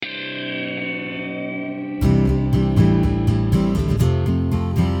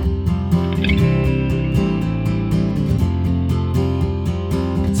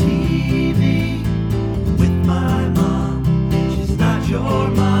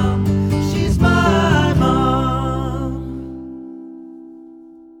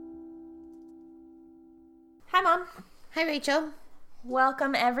Hi, Rachel.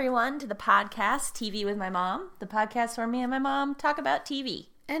 Welcome, everyone, to the podcast, TV with my mom, the podcast where me and my mom talk about TV.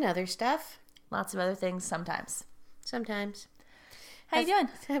 And other stuff. Lots of other things sometimes. Sometimes. How you doing?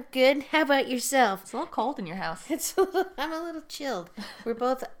 I'm good. How about yourself? It's a little cold in your house. I'm a little chilled.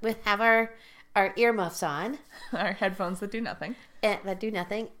 We have our earmuffs on. Our headphones that do nothing. That do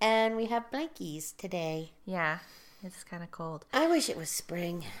nothing. And we have blankies today. Yeah, it's kind of cold. I wish it was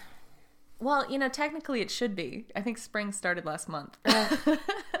spring. Well, technically it should be. I think spring started last month. I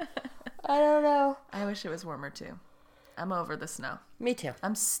don't know. I wish it was warmer, too. I'm over the snow. Me too.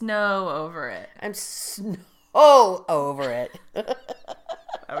 I'm snow over it. I'm snow over it.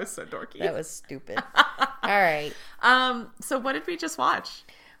 That was so dorky. That was stupid. All right. So what did we just watch?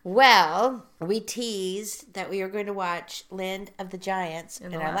 Well, we teased that we were going to watch Land of the Giants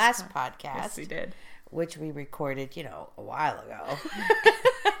in our last podcast. Yes, we did. Which we recorded, a while ago.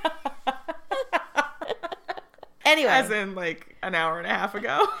 Anyway. As in, an hour and a half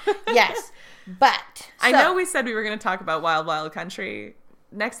ago. Yes. But. I know we said we were going to talk about Wild Wild Country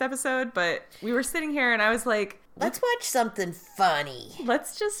next episode, but we were sitting here and I was like, let's watch something funny.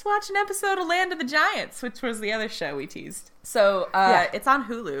 Let's just watch an episode of Land of the Giants, which was the other show we teased. So, It's on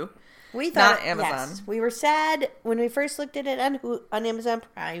Hulu. We thought, not Amazon. Yes, we were sad when we first looked at it on Amazon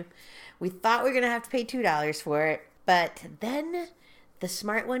Prime. We thought we were going to have to pay $2 for it. But then the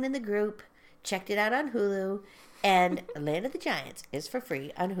smart one in the group checked it out on Hulu. And Land of the Giants is for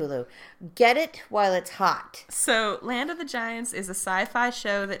free on Hulu. Get it while it's hot. So, Land of the Giants is a sci-fi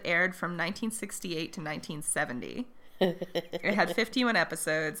show that aired from 1968 to 1970. It had 51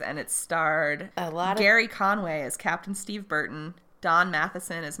 episodes, and it starred Gary Conway as Captain Steve Burton, Don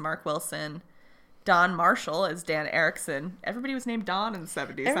Matheson as Mark Wilson, Don Marshall as Dan Erickson. Everybody was named Don in the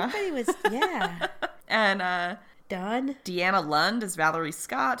 70s, Everybody was, yeah. And, Don? Deanna Lund as Valerie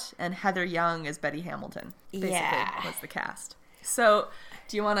Scott, and Heather Young as Betty Hamilton, basically, was the cast. So,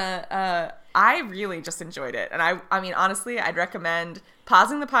 do you want to, I really just enjoyed it. And I mean, honestly, I'd recommend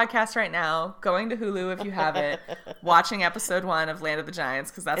pausing the podcast right now, going to Hulu if you have it, watching episode 1 of Land of the Giants,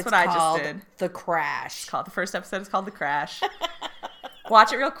 because that's what I just did. The Crash. The first episode is called The Crash.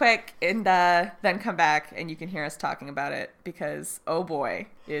 Watch it real quick, and then come back, and you can hear us talking about it, because, oh boy,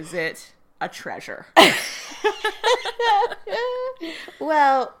 is it a treasure.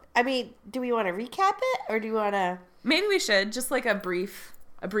 Well, I mean, do we want to recap it, or do you want to... Maybe we should, just like a brief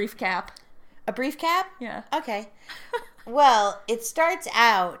cap. A brief cap? Yeah. Okay. Well, it starts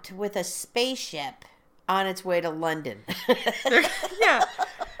out with a spaceship on its way to London. Yeah.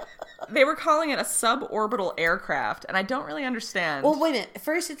 They were calling it a suborbital aircraft, and I don't really understand. Well, wait a minute.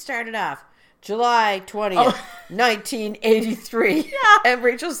 First it started off, July 20th, 1983. Yeah. And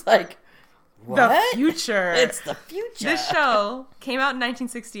Rachel's like, what? The future. It's the future. This show came out in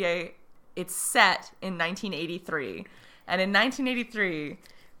 1968. It's set in 1983. And in 1983...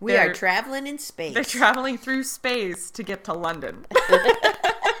 we are traveling in space. They're traveling through space to get to London. I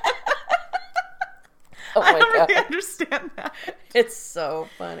don't really understand that. It's so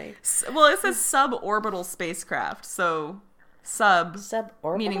funny. Well, it says suborbital spacecraft. So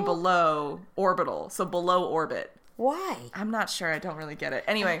suborbital, meaning below orbital. So below orbit. Why? I'm not sure. I don't really get it.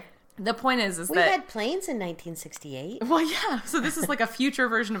 Anyway, the point is we that... had planes in 1968. Well, yeah. So this is like a future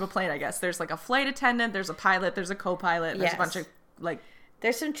version of a plane, I guess. There's like a flight attendant, there's a pilot, there's a co-pilot, there's a bunch of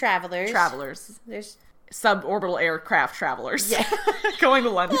There's some travelers. There's suborbital aircraft travelers. Yeah. Going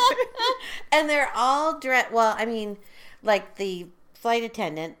to London. And they're all dressed... Well, I mean, the flight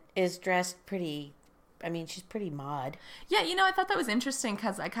attendant is dressed pretty... I mean, she's pretty mod. Yeah, I thought that was interesting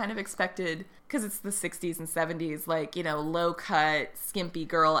because I kind of expected... Because it's the 60s and 70s, low-cut, skimpy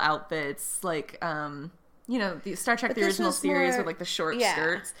girl outfits, the Star Trek, the original series with, the short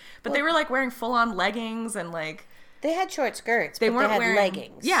skirts. But they were, wearing full-on leggings and, They had short skirts, they but weren't they had wearing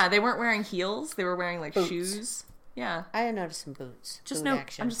leggings. Yeah, they weren't wearing heels. They were wearing, boots. Shoes. Yeah. I noticed some boots. Just boot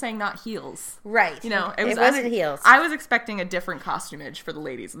action. I'm just saying not heels. Right. It wasn't heels. I was expecting a different costumage for the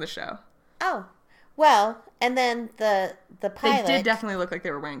ladies in the show. Oh. Well, and then the pilot... They did definitely look like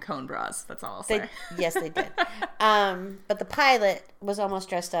they were wearing cone bras. That's all I'll say. Yes, they did. But the pilot was almost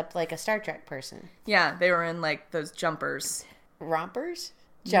dressed up like a Star Trek person. Yeah, they were in, those jumpers. Rompers?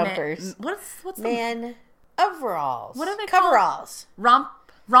 Jumpers. What's Man... Overalls. What are they called? Coveralls.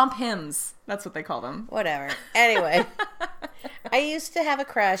 Romp hymns. That's what they call them. Whatever. Anyway, I used to have a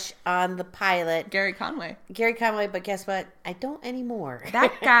crush on the pilot. Gary Conway, but guess what? I don't anymore.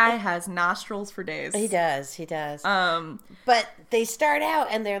 That guy has nostrils for days. He does. But they start out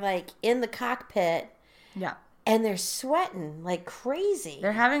and they're in the cockpit. Yeah. And they're sweating like crazy.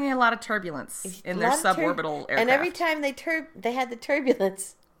 They're having a lot of turbulence in their suborbital aircraft. And every time they had the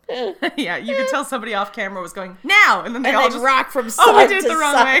turbulence, Yeah, you could tell somebody off camera was going, now! And then they And all then just rock from oh, side we did it to the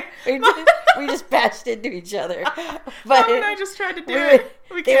wrong side. way. We just bashed into each other. But and I just tried to do it.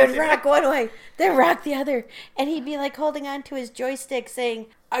 We they can't would do rock it. one way, then rock the other. And he'd be like holding on to his joystick saying,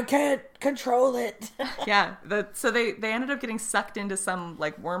 I can't control it. Yeah, so they ended up getting sucked into some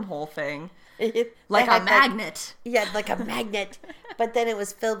like wormhole thing. Like A magnet. Yeah, like a magnet. But then it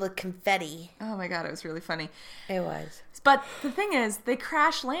was filled with confetti. Oh my god, it was really funny. It was. But the thing is, they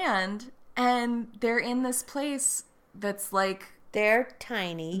crash land and they're in this place that's like... They're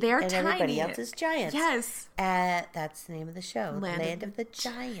tiny. They're and tiny. everybody else is giants. Yes. That's the name of the show. Land of the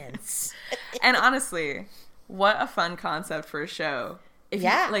Giants. And honestly, what a fun concept for a show. If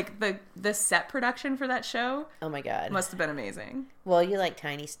Yeah. you, like the set production for that show Oh my god. must have been amazing. Well, you like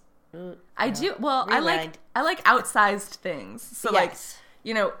tiny... I do. Well, Rewind. I like outsized things. So like, Yes.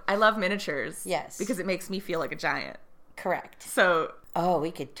 you know, I love miniatures. Yes. Because it makes me feel like a giant. Correct. So Oh,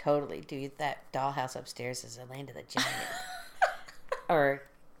 we could totally do that dollhouse upstairs as a Land of the Giant. Or,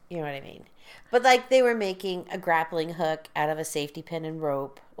 you know what I mean. But, like, they were making a grappling hook out of a safety pin and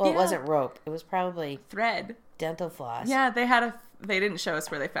rope. Well, Yeah. it wasn't rope. It was probably thread. dental floss. Yeah, they didn't show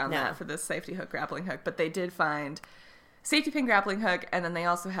us where they found No. that for the safety hook grappling hook, but they did find safety pin grappling hook, and then they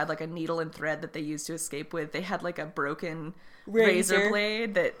also had like a needle and thread that they used to escape with. They had like a broken razor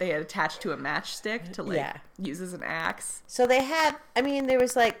blade that they had attached to a matchstick to like use as an axe. So they have, I mean,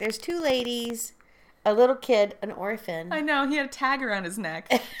 there's two ladies, a little kid, an orphan. I know, he had a tag around his neck.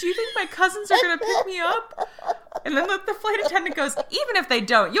 Do you think my cousins are going to pick me up? And then the flight attendant goes, even if they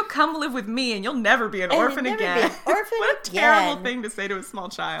don't, you'll come live with me and you'll never be an orphan never be again. an orphan What a again. terrible thing to say to a small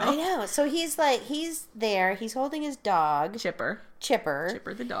child. I know. So he's there, he's holding his dog, Chipper Chipper.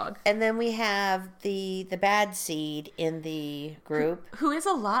 the dog. And then we have the bad seed in the group. Who is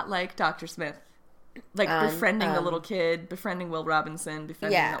a lot like Dr. Smith. Like befriending the little kid, befriending Will Robinson,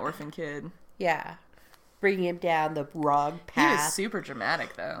 befriending the orphan kid. Yeah. Bringing him down the wrong He path. was super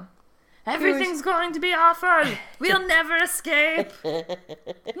dramatic, though. Everything's going to be awful. We'll never escape. He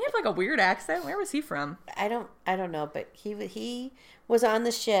had like a weird accent. Where was he from? I don't know, but he was on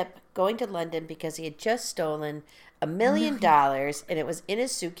the ship going to London because he had just stolen $1 million, and it was in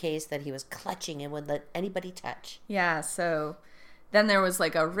his suitcase that he was clutching and wouldn't let anybody touch. Yeah, so then there was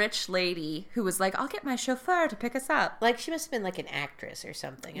like a rich lady who was like, I'll get my chauffeur to pick us up. Like, she must have been like an actress or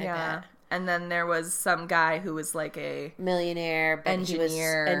something. I bet. And then there was some guy who was like a millionaire, but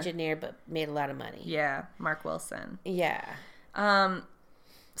engineer. he was engineer, but made a lot of money. Yeah, Mark Wilson. Yeah.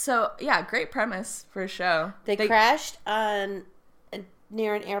 So yeah, great premise for a show. They crashed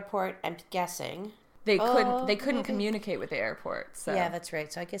near an airport, I'm guessing. They couldn't communicate with the airport. So yeah, that's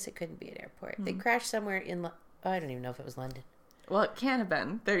right. So I guess it couldn't be an airport. They crashed somewhere in I don't even know if it was London. Well, it can't have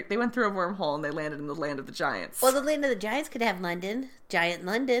been. They went through a wormhole and they landed in the Land of the Giants. Well, the Land of the Giants could have London. Giant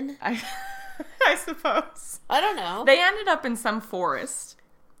London. I suppose. I don't know. They ended up in some forest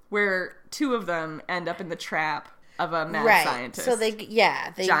where two of them end up in the trap of a mad scientist. So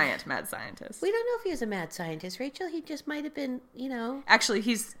giant mad scientist. We don't know if he was a mad scientist, Rachel. He just might have been, Actually,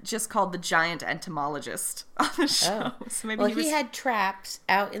 he's just called the giant entomologist on the show. Oh. So maybe he had traps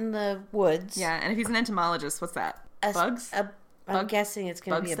out in the woods. Yeah, and if he's an entomologist, what's that? Bugs? I'm guessing it's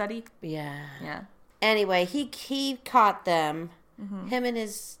going to be bug study. Yeah. Yeah. Anyway, he caught them. Mm-hmm. Him and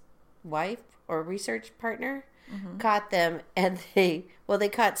his wife or research partner caught them, and they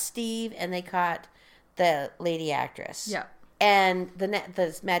caught Steve and they caught the lady actress. Yeah. And the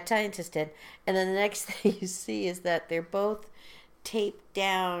mad scientist did. And then the next thing you see is that they're both taped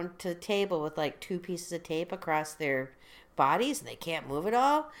down to the table with like two pieces of tape across their bodies, and they can't move at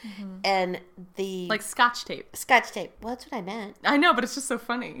all. And like scotch tape. Well, that's what I meant. I know, but it's just so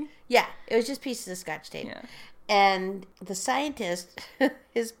funny. Yeah, it was just pieces of scotch tape. Yeah. And the scientist,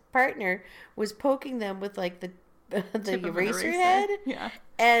 his partner, was poking them with like the eraser head. Yeah.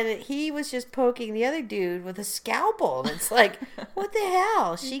 And he was just poking the other dude with a scalpel. And it's like, what the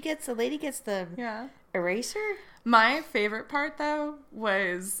hell? The lady gets the eraser? My favorite part, though,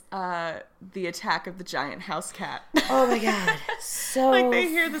 was the attack of the giant house cat. Oh my god, so like they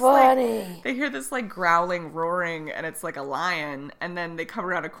hear this funny. They hear this like growling, roaring, and it's like a lion, and then they come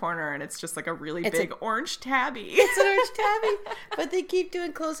around a corner, and it's just like a really big orange tabby. It's an orange tabby, but they keep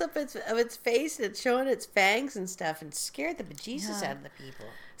doing close up of its face, and it's showing its fangs and stuff, and scared the bejesus out of the people.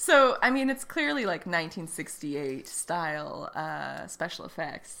 So I mean, it's clearly like 1968 style special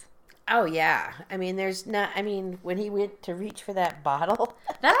effects. Oh, yeah. I mean, when he went to reach for that bottle.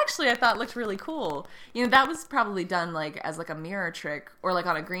 That actually I thought looked really cool. You know, that was probably done like as like a mirror trick or like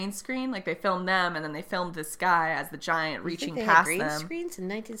on a green screen. Like they filmed them and then they filmed this guy as the giant reaching past them. Green screens in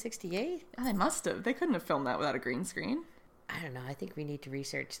 1968? Yeah, they must have. They couldn't have filmed that without a green screen. I don't know. I think we need to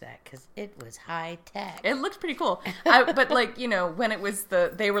research that because it was high tech. It looked pretty cool. But like, you know, when it was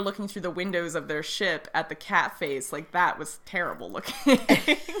they were looking through the windows of their ship at the cat face, like that was terrible looking.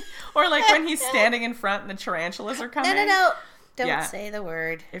 Or like when he's standing in front and the tarantulas are coming. No. Don't say the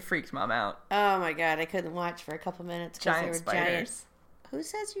word. It freaked Mom out. Oh my God. I couldn't watch for a couple minutes because they were spiders. giant. Who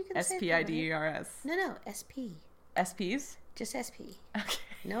says you can say Spiders? No, SP. SPs? Just SP. Okay.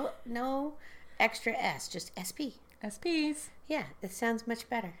 No extra S, just SP. SPs. Yeah, it sounds much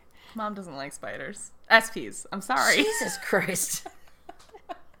better. Mom doesn't like spiders. SPs. I'm sorry. Jesus Christ.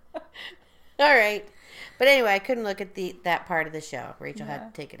 All right. But anyway, I couldn't look at that part of the show. Rachel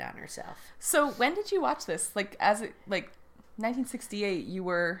had to take it on herself. So when did you watch this? Like 1968, you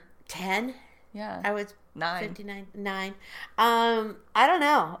were 10? Yeah. I was 9. 59. 9. I don't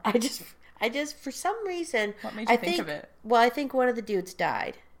know. I just for some reason. What made you think of it? Well, I think one of the dudes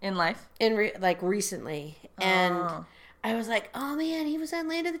died. In life? Recently. And I was like, oh man, he was on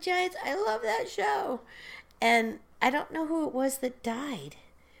Land of the Giants. I love that show. And I don't know who it was that died.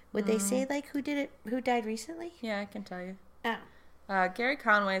 Would they say like who died recently? Yeah, I can tell you. Oh. Gary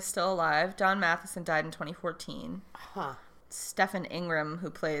Conway is still alive. Don Matheson died in 2014. Huh. Stephen Ingram, who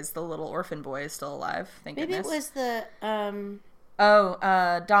plays the little orphan boy, is still alive. Thank goodness. Maybe it was the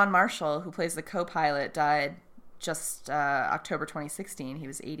Don Marshall, who plays the co-pilot, died just October 2016. He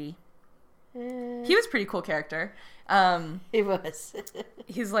was 80. He was a pretty cool character. He was.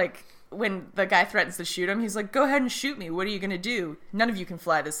 He's like, when the guy threatens to shoot him, he's like, go ahead and shoot me. What are you going to do? None of you can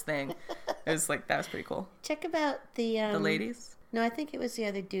fly this thing. It was like, that was pretty cool. Check about the ladies? No, I think it was the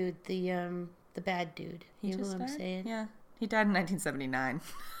other dude, the bad dude. You know who I'm saying? Yeah. He died in 1979.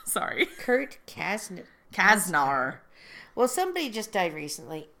 Sorry. Kurt Kasner. Well, somebody just died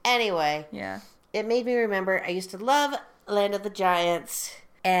recently. Anyway. Yeah. It made me remember I used to love Land of the Giants,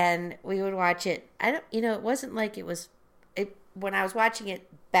 and we would watch it. It wasn't like when I was watching it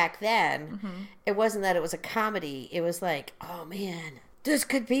back then, it wasn't that it was a comedy. It was like, oh man, this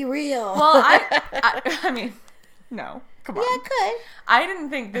could be real. Well, I mean, no, come on. Yeah, it could. I didn't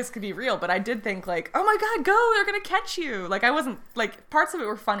think this could be real, but I did think like, oh my God, go, they're going to catch you. Like I wasn't, like parts of it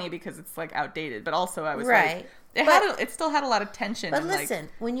were funny because it's like outdated, but also I was like, it still had a lot of tension. But listen,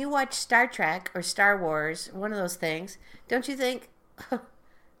 when you watch Star Trek or Star Wars, one of those things, don't you think, oh,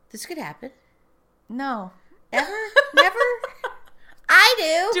 this could happen? No. Ever? Never? I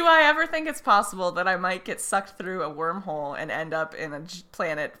do. Do I ever think it's possible that I might get sucked through a wormhole and end up in a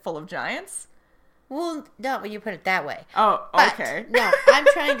planet full of giants? Well, no, when you put it that way. Oh, but, okay. No, I'm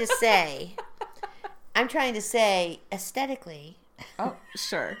trying to say aesthetically. Oh,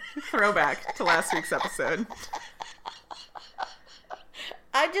 sure. Throwback to last week's episode.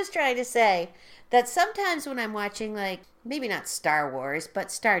 I'm just trying to say that sometimes when I'm watching, like, maybe not Star Wars,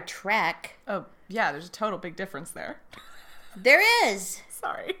 but Star Trek. Oh, yeah, there's a total big difference there. There is.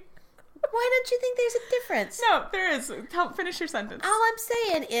 Sorry. Why don't you think there's a difference? No, there is. Finish your sentence. All I'm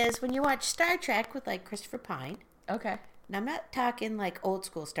saying is when you watch Star Trek with, like, Christopher Pine. Okay. And I'm not talking, like, old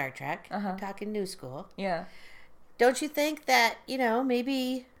school Star Trek. I'm talking new school. Yeah. Don't you think that,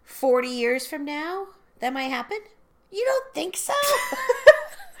 maybe 40 years from now, that might happen? You don't think so?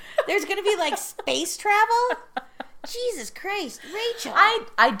 There's going to be, like, space travel? Jesus Christ, Rachel.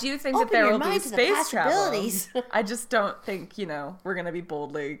 I do think that there will be space travel. I just don't think, we're going to be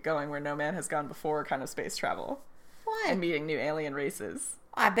boldly going where no man has gone before kind of space travel. What? And meeting new alien races.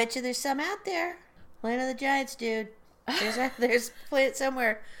 I bet you there's some out there. Land of the Giants, dude. There's a planet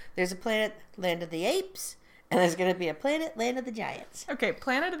somewhere. There's a planet, Land of the Apes. And there's going to be a planet, Land of the Giants. Okay,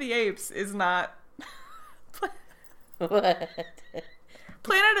 Planet of the Apes is not... What?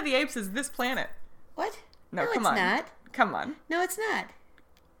 Planet of the Apes is this planet. What? No, come it's on. Not. Come on. No, it's not.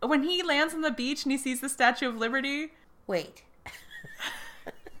 When he lands on the beach and he sees the Statue of Liberty... Wait.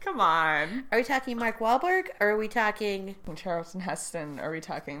 Come on. Are we talking Mark Wahlberg, or are we talking... Charlton Heston, or are we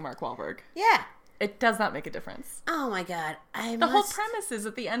talking Mark Wahlberg? Yeah. It does not make a difference. Oh my God. The whole premise is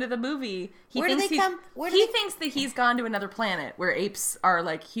at the end of the movie, he thinks that he's gone to another planet where apes are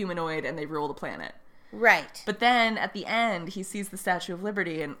like humanoid and they rule the planet. Right. But then at the end, he sees the Statue of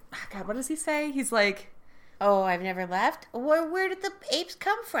Liberty and, God, what does he say? He's like... Oh, I've never left? Where did the apes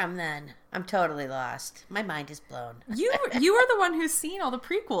come from then? I'm totally lost. My mind is blown. You are the one who's seen all the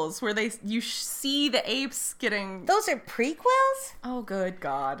prequels where you see the apes getting... Those are prequels? Oh, good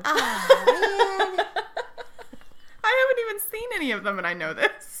God. Oh, man. I haven't even seen any of them and I know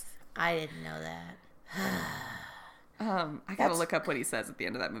this. I didn't know that. I gotta look up what he says at the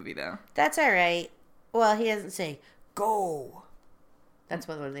end of that movie, though. That's all right. Well, he doesn't say, go. That's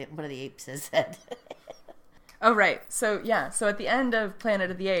what one of the apes has said. Oh, right. So, yeah. So at the end of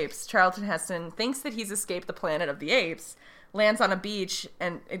Planet of the Apes, Charlton Heston thinks that he's escaped the Planet of the Apes, lands on a beach,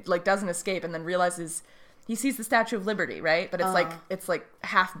 and it, like, doesn't escape, and then realizes he sees the Statue of Liberty, right? But it's like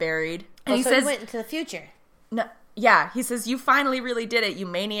half buried. And he so says, he went into the future. No, yeah, he says, you finally really did it, you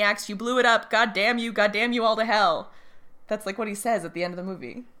maniacs. You blew it up. God damn you all to hell. That's like what he says at the end of the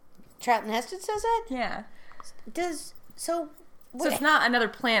movie. Charlton Heston says that? Yeah. So it's not another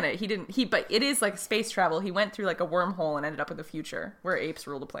planet. But it is like space travel. He went through like a wormhole and ended up in the future where apes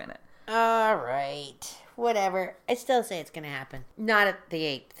rule the planet. All right. Whatever. I still say it's going to happen. Not at the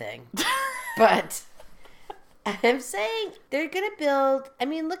ape thing. But I'm saying they're going to build... I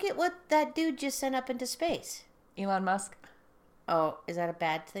mean, look at what that dude just sent up into space. Elon Musk. Oh, is that a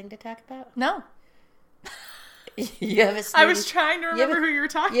bad thing to talk about? No. You have a snooty... I was trying to remember who you were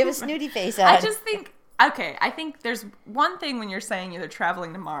talking about. You have a snooty face on. I just think... Okay, I think there's one thing when you're saying they're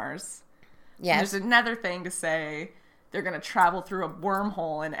traveling to Mars. Yes. There's another thing to say they're going to travel through a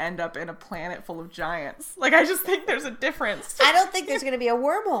wormhole and end up in a planet full of giants. Like, I just think there's a difference. I don't think there's going to be a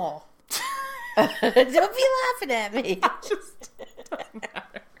wormhole. Don't be laughing at me. It doesn't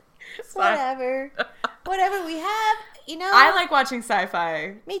matter. Whatever we have, you know. I like watching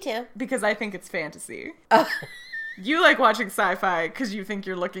sci-fi. Me too. Because I think it's fantasy. You like watching sci-fi because you think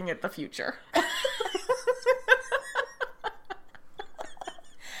you're looking at the future.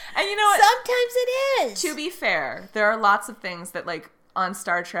 And you know what? Sometimes it is. To be fair, there are lots of things that, like, on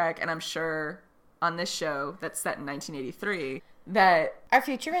Star Trek, and I'm sure on this show that's set in 1983, that are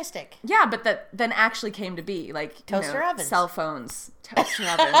futuristic. Yeah, but that then actually came to be. Like, toaster ovens. Cell phones. Toaster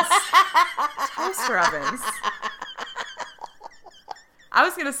ovens. Toaster ovens. I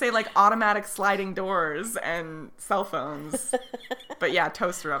was going to say, like, automatic sliding doors and cell phones. But yeah,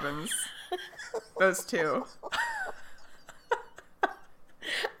 toaster ovens. Those two.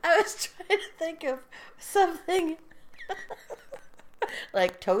 I was trying to think of something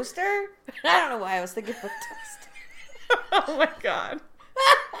like toaster. I don't know why I was thinking of toaster. Oh my god.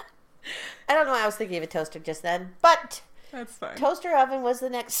 I don't know why I was thinking of a toaster just then, but that's fine. Toaster oven was the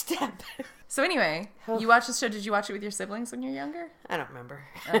next step. So anyway, you watched the show. Did you watch it with your siblings when you were younger? I don't remember.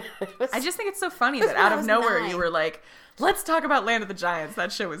 I just think it's so funny that out of nowhere you were like, let's talk about Land of the Giants.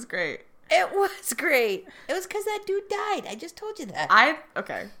 That show was great. It was great. It was because that dude died. I just told you that.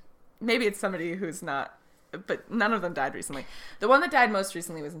 Okay. Maybe it's somebody who's not, but none of them died recently. The one that died most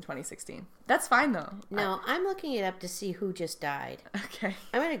recently was in 2016. That's fine, though. No, I'm looking it up to see who just died. Okay.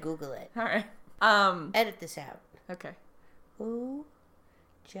 I'm going to Google it. All right. Edit this out. Okay. Who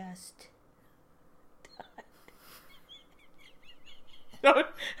just died?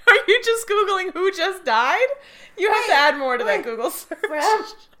 Are you just Googling who just died? You have to add more to that Google search.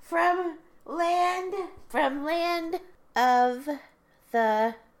 From Land of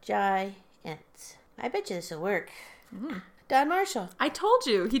the Giants. I bet you this will work. Don Marshall. I told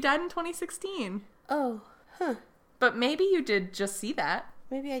you. He died in 2016. Oh, huh. But maybe you did just see that.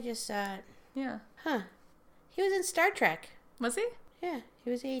 Maybe I just saw it. Yeah. Huh. He was in Star Trek. Was he? Yeah, he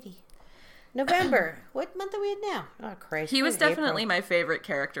was 80. November. What month are we in now? Oh, Christ. He was definitely my favorite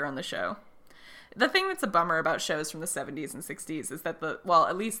character on the show. The thing that's a bummer about shows from the 70s and 60s is that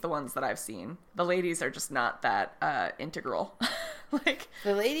at least the ones that I've seen, the ladies are just not that integral. Like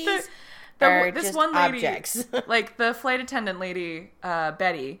the ladies are this just one lady, objects. Like the flight attendant lady,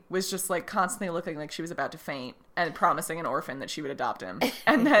 Betty, was just like constantly looking like she was about to faint and promising an orphan that she would adopt him.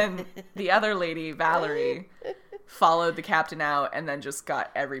 And then the other lady, Valerie, followed the captain out and then just got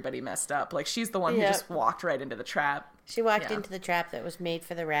everybody messed up. Like she's the one who just walked right into the trap. She walked into the trap that was made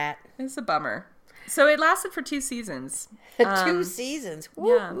for the rat. It's a bummer. So it lasted for 2 seasons. 2 seasons.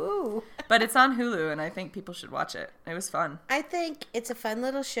 Woo, yeah. woo. But it's on Hulu, and I think people should watch it. It was fun. I think it's a fun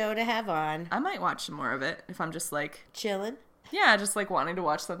little show to have on. I might watch some more of it if I'm just like... chilling. Yeah, just like wanting to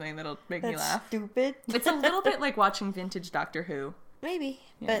watch something that'll make me laugh. Stupid. It's a little bit like watching vintage Doctor Who. Maybe,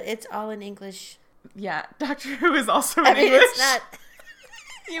 but it's all in English. Yeah, Doctor Who is also in English. It's not...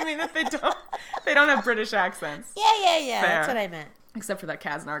 You mean that they don't have British accents? Yeah. Fair. That's what I meant. Except for that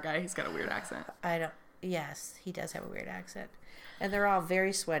Kaznar guy, he's got a weird accent. Yes, he does have a weird accent. And they're all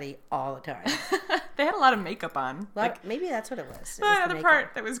very sweaty all the time. They had a lot of makeup on. Maybe that's what it was. The other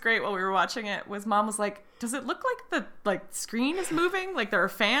part that was great while we were watching it was Mom was like, does it look like the screen is moving? Like there are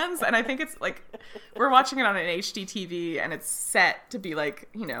fans? And I think it's like, we're watching it on an HD TV and it's set to be like,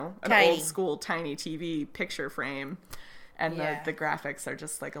 an old school tiny TV picture frame. And the graphics are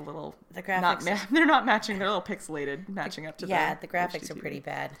just like a little... The graphics... they're not matching. They're a little pixelated, matching up to the... Yeah, the graphics are pretty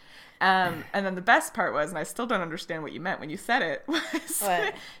bad. And then the best part was, and I still don't understand what you meant when you said it, was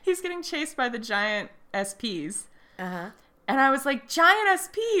what? He's getting chased by the giant SPs. Uh-huh. And I was like, giant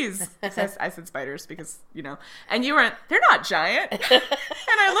SPs. I said spiders because, and you went, they're not giant. And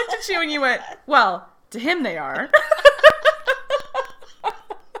I looked at you and you went, well, to him they are.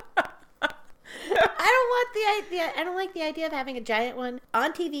 I don't like the idea of having a giant one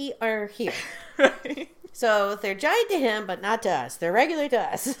on TV or here. Right. So they're giant to him, but not to us. They're regular to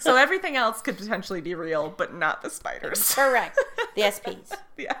us. So everything else could potentially be real, but not the spiders. Correct. The SPs.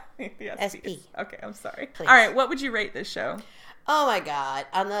 The SPs. SP. Okay, I'm sorry. Please. All right, what would you rate this show? Oh my God.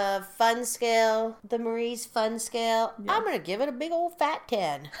 On the fun scale, the Marie's fun scale, yeah. I'm going to give it a big old fat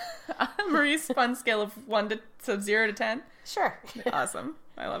 10. Marie's fun scale of 0 to 10? Sure. Awesome.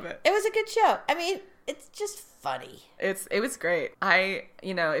 I love it. It was a good show. I mean, it's just funny. It was great.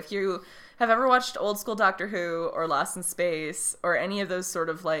 If you have ever watched old school Doctor Who or Lost in Space or any of those sort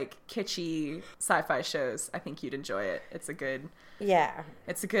of like kitschy sci-fi shows, I think you'd enjoy it. It's a good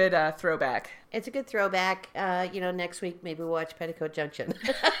throwback. It's a good throwback. Next week maybe we'll watch Petticoat Junction.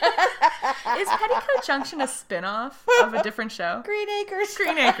 Is Petticoat Junction a spin-off of a different show? Green Acres.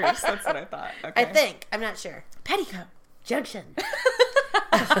 Green Acres. That's what I thought. Okay. I think. I'm not sure. Petticoat Junction.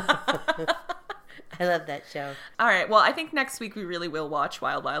 I love that show. All right. Well, I think next week we really will watch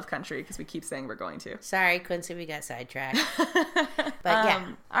Wild Wild Country because we keep saying we're going to. Sorry, Quincy, we got sidetracked. But yeah.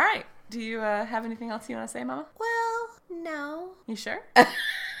 All right. Do you have anything else you want to say, Mama? Well, no. You sure?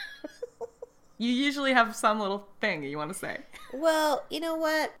 You usually have some little thing you want to say. Well, you know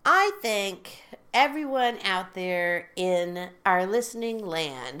what? I think everyone out there in our listening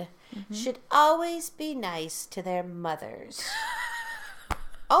land should always be nice to their mothers.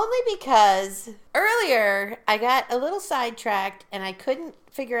 Only because earlier I got a little sidetracked and I couldn't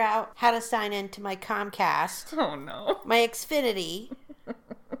figure out how to sign into my Comcast. Oh, no. My Xfinity.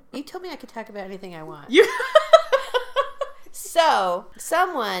 You told me I could talk about anything I want. So,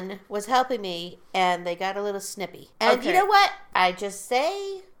 someone was helping me and they got a little snippy. And You know what? I just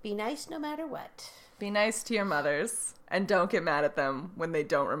say, be nice no matter what. Be nice to your mothers and don't get mad at them when they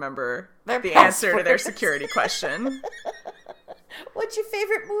don't remember the passwords. Answer to their security question. What's your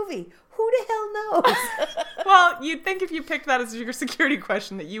favorite movie? Who the hell knows? Well, you'd think if you picked that as your security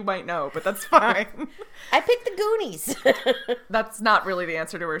question that you might know, but that's fine. I picked The Goonies. That's not really the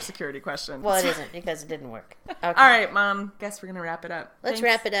answer to her security question. Well, it isn't because it didn't work. Okay. All right, Mom. Guess we're going to wrap it up. Let's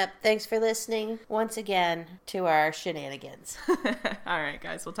wrap it up. Thanks for listening once again to our shenanigans. All right,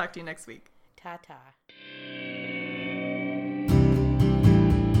 guys. We'll talk to you next week. Ta-ta.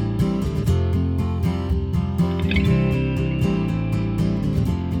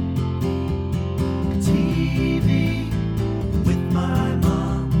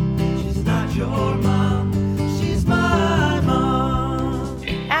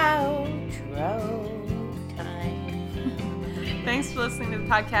 Thanks for listening to the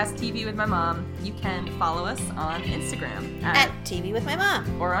podcast TV with my mom. You can follow us on Instagram at TV with my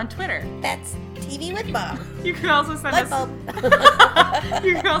mom, or on Twitter. That's TV with Mom. You can also send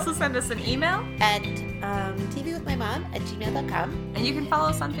You can also send us an email at tvwithmymom@gmail.com. And you can follow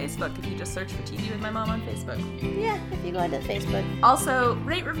us on Facebook if you just search for TV with my mom on Facebook. Yeah, if you go into Facebook. Also,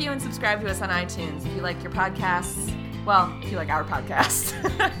 rate, review, and subscribe to us on iTunes if you like your podcasts. Well, if you like our podcast.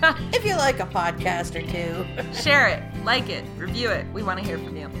 If you like a podcast or two. Share it, like it, review it. We want to hear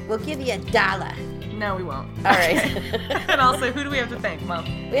from you. We'll give you $1. No, we won't. All right. And also, who do we have to thank, Mom?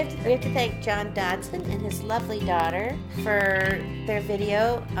 We have to thank John Dodson and his lovely daughter for their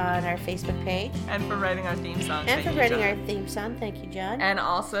video on our Facebook page. And for writing our theme song. And for writing our theme song. Thank you, John. And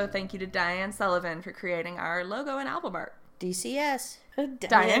also, thank you to Diane Sullivan for creating our logo and album art. DCS.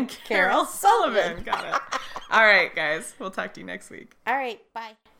 Diane Carol Sullivan. Got it. All right, guys. We'll talk to you next week. All right. Bye.